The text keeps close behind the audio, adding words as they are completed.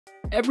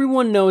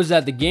Everyone knows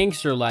that the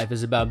gangster life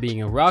is about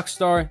being a rock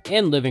star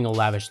and living a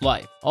lavish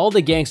life. All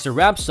the gangster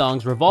rap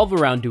songs revolve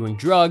around doing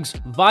drugs,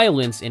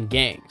 violence, and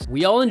gangs.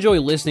 We all enjoy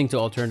listening to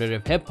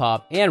alternative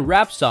hip-hop and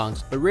rap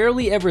songs, but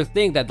rarely ever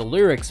think that the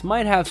lyrics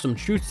might have some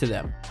truth to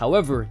them.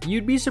 However,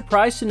 you'd be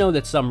surprised to know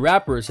that some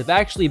rappers have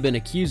actually been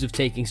accused of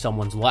taking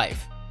someone's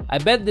life. I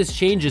bet this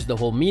changes the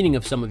whole meaning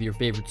of some of your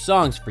favorite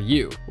songs for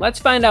you. Let's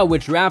find out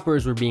which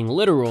rappers were being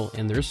literal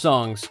in their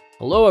songs.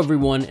 Hello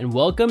everyone and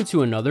welcome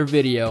to another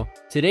video.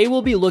 Today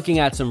we'll be looking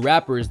at some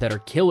rappers that are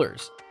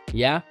killers.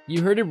 Yeah,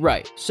 you heard it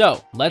right.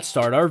 So let's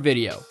start our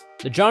video.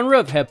 The genre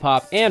of hip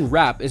hop and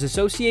rap is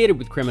associated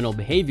with criminal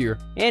behavior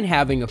and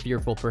having a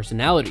fearful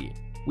personality.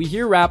 We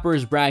hear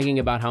rappers bragging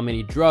about how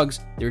many drugs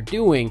they're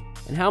doing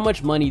and how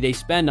much money they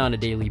spend on a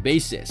daily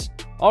basis.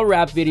 All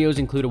rap videos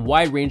include a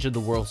wide range of the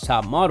world's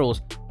top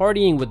models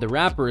partying with the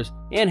rappers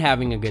and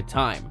having a good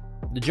time.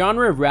 The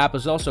genre of rap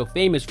is also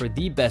famous for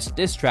the best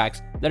diss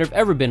tracks that have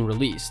ever been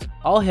released.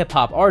 All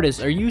hip-hop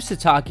artists are used to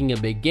talking a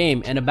big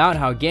game and about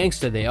how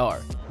gangsta they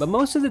are, but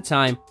most of the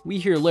time, we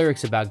hear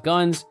lyrics about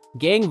guns,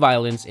 gang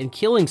violence, and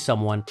killing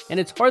someone, and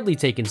it's hardly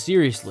taken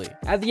seriously.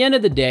 At the end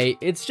of the day,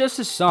 it's just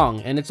a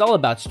song and it's all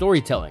about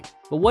storytelling.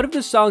 But what if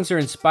the songs are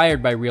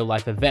inspired by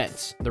real-life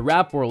events? The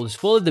rap world is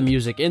full of the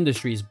music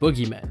industry's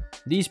boogeymen.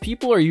 These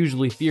people are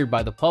usually feared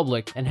by the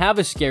public and have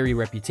a scary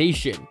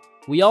reputation.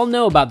 We all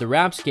know about the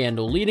rap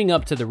scandal leading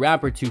up to the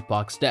rapper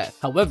Tupac's death.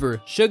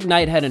 However, Suge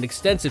Knight had an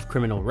extensive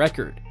criminal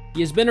record. He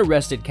has been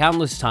arrested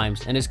countless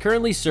times and is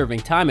currently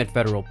serving time at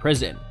federal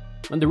prison.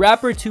 When the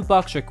rapper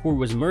Tupac Shakur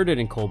was murdered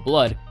in cold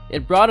blood,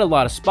 it brought a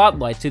lot of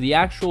spotlight to the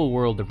actual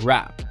world of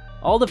rap.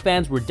 All the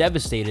fans were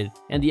devastated,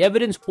 and the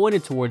evidence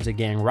pointed towards a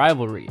gang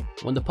rivalry.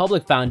 When the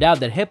public found out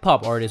that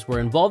hip-hop artists were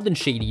involved in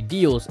shady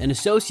deals and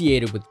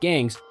associated with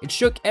gangs, it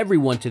shook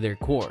everyone to their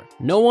core.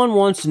 No one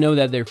wants to know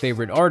that their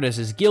favorite artist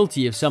is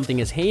guilty of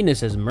something as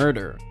heinous as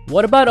murder.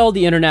 What about all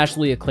the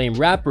internationally acclaimed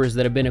rappers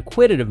that have been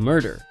acquitted of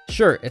murder?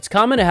 Sure, it's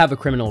common to have a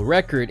criminal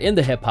record in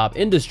the hip-hop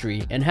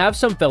industry and have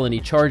some felony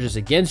charges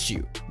against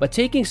you, but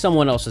taking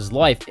someone else's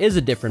life is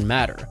a different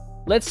matter.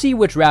 Let's see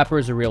which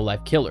rappers are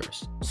real-life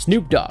killers.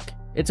 Snoop Dogg.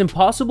 It's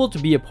impossible to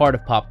be a part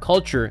of pop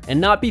culture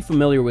and not be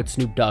familiar with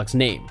Snoop Dogg's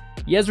name.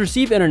 He has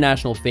received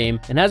international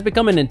fame and has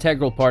become an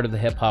integral part of the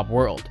hip-hop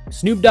world.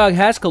 Snoop Dogg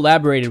has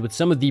collaborated with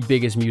some of the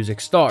biggest music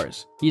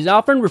stars. He's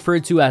often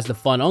referred to as the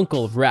fun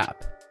uncle of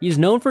rap. He is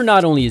known for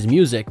not only his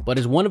music, but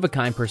his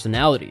one-of-a-kind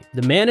personality.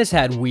 The man has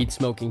had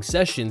weed-smoking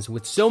sessions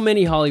with so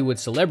many Hollywood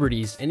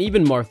celebrities, and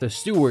even Martha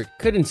Stewart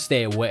couldn't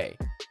stay away.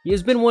 He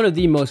has been one of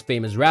the most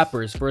famous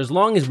rappers for as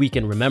long as we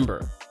can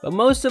remember, but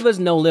most of us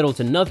know little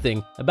to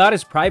nothing about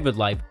his private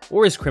life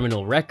or his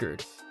criminal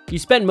record. He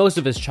spent most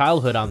of his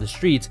childhood on the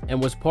streets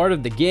and was part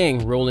of the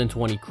gang Rollin'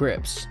 20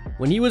 Crips.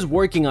 When he was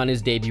working on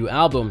his debut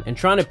album and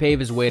trying to pave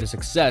his way to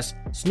success,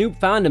 Snoop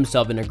found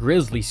himself in a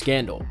grisly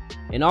scandal.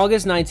 In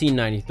August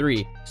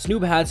 1993,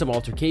 Snoop had some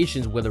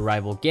altercations with a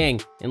rival gang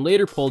and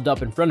later pulled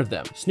up in front of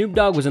them. Snoop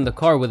Dogg was in the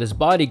car with his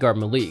bodyguard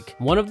Malik.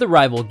 One of the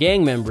rival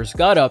gang members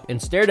got up and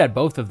stared at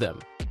both of them.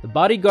 The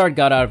bodyguard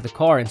got out of the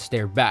car and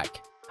stared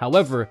back.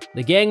 However,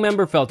 the gang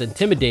member felt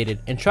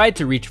intimidated and tried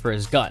to reach for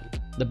his gun.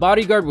 The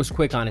bodyguard was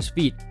quick on his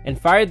feet and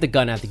fired the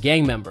gun at the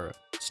gang member.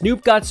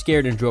 Snoop got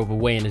scared and drove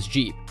away in his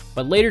Jeep,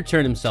 but later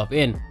turned himself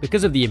in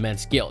because of the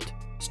immense guilt.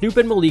 Snoop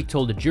and Malik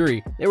told the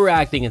jury they were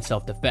acting in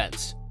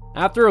self-defense.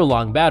 After a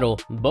long battle,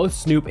 both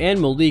Snoop and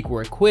Malik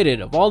were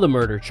acquitted of all the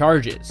murder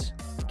charges.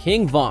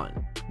 King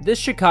Von. This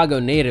Chicago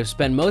native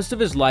spent most of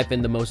his life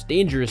in the most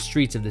dangerous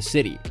streets of the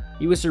city.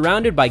 He was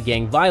surrounded by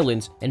gang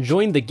violence and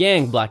joined the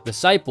gang Black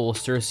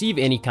Disciples to receive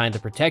any kind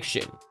of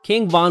protection.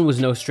 King Von was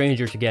no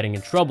stranger to getting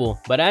in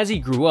trouble, but as he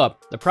grew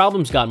up, the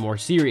problems got more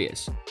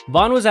serious.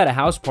 Von was at a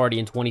house party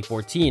in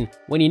 2014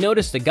 when he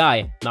noticed a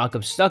guy,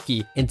 Malcolm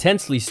Stuckey,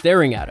 intensely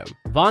staring at him.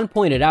 Von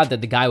pointed out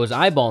that the guy was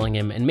eyeballing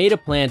him and made a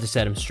plan to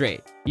set him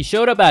straight. He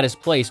showed up at his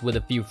place with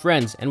a few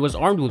friends and was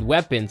armed with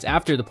weapons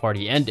after the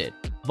party ended.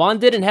 Von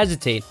didn't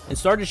hesitate and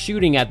started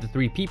shooting at the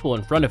three people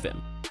in front of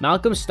him.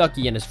 Malcolm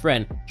Stuckey and his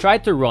friend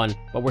tried to run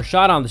but were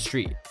shot on the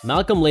street.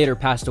 Malcolm later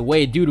passed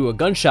away due to a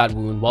gunshot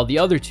wound while the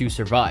other two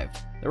survived.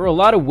 There were a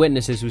lot of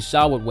witnesses who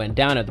saw what went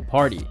down at the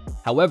party.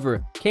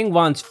 However, King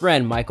Von's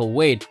friend Michael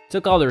Wade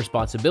took all the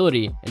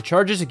responsibility and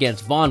charges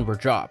against Von were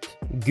dropped.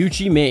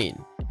 Gucci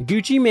Mane.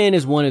 Gucci Mane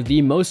is one of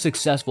the most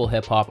successful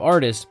hip-hop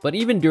artists, but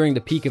even during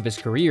the peak of his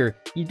career,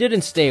 he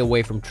didn't stay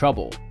away from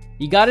trouble.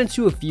 He got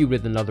into a feud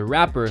with another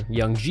rapper,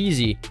 Young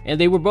Jeezy, and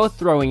they were both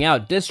throwing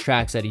out diss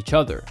tracks at each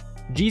other.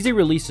 Jeezy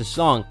released a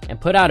song and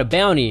put out a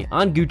bounty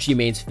on Gucci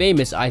Mane's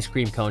famous ice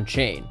cream cone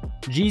chain.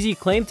 Jeezy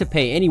claimed to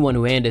pay anyone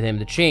who handed him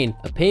the chain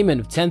a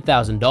payment of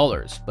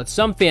 $10,000, but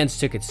some fans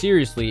took it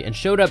seriously and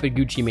showed up at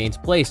Gucci Mane's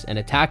place and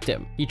attacked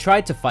him. He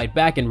tried to fight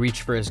back and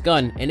reach for his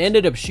gun and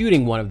ended up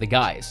shooting one of the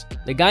guys.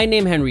 The guy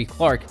named Henry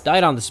Clark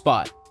died on the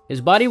spot. His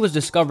body was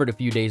discovered a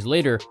few days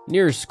later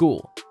near his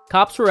school.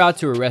 Cops were out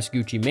to arrest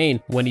Gucci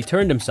Mane when he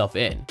turned himself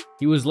in.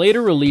 He was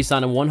later released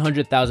on a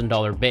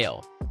 $100,000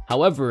 bail.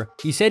 However,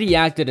 he said he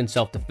acted in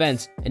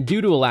self-defense, and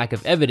due to a lack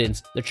of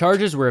evidence, the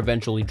charges were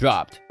eventually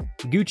dropped.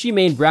 Gucci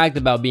Mane bragged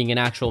about being an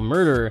actual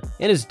murderer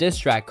in his diss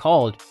track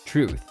called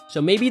Truth.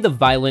 So maybe the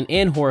violent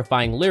and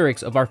horrifying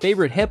lyrics of our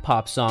favorite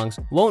hip-hop songs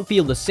won't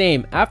feel the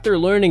same after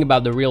learning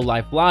about the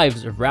real-life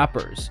lives of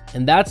rappers.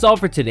 And that's all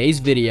for today's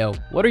video.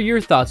 What are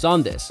your thoughts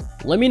on this?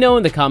 Let me know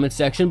in the comment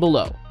section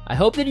below. I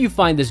hope that you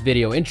find this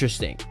video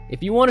interesting.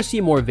 If you want to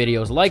see more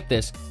videos like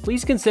this,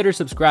 please consider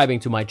subscribing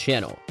to my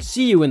channel.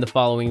 See you in the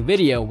following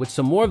video with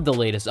some more of the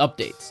latest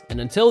updates.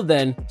 And until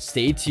then,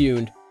 stay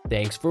tuned.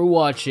 Thanks for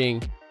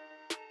watching.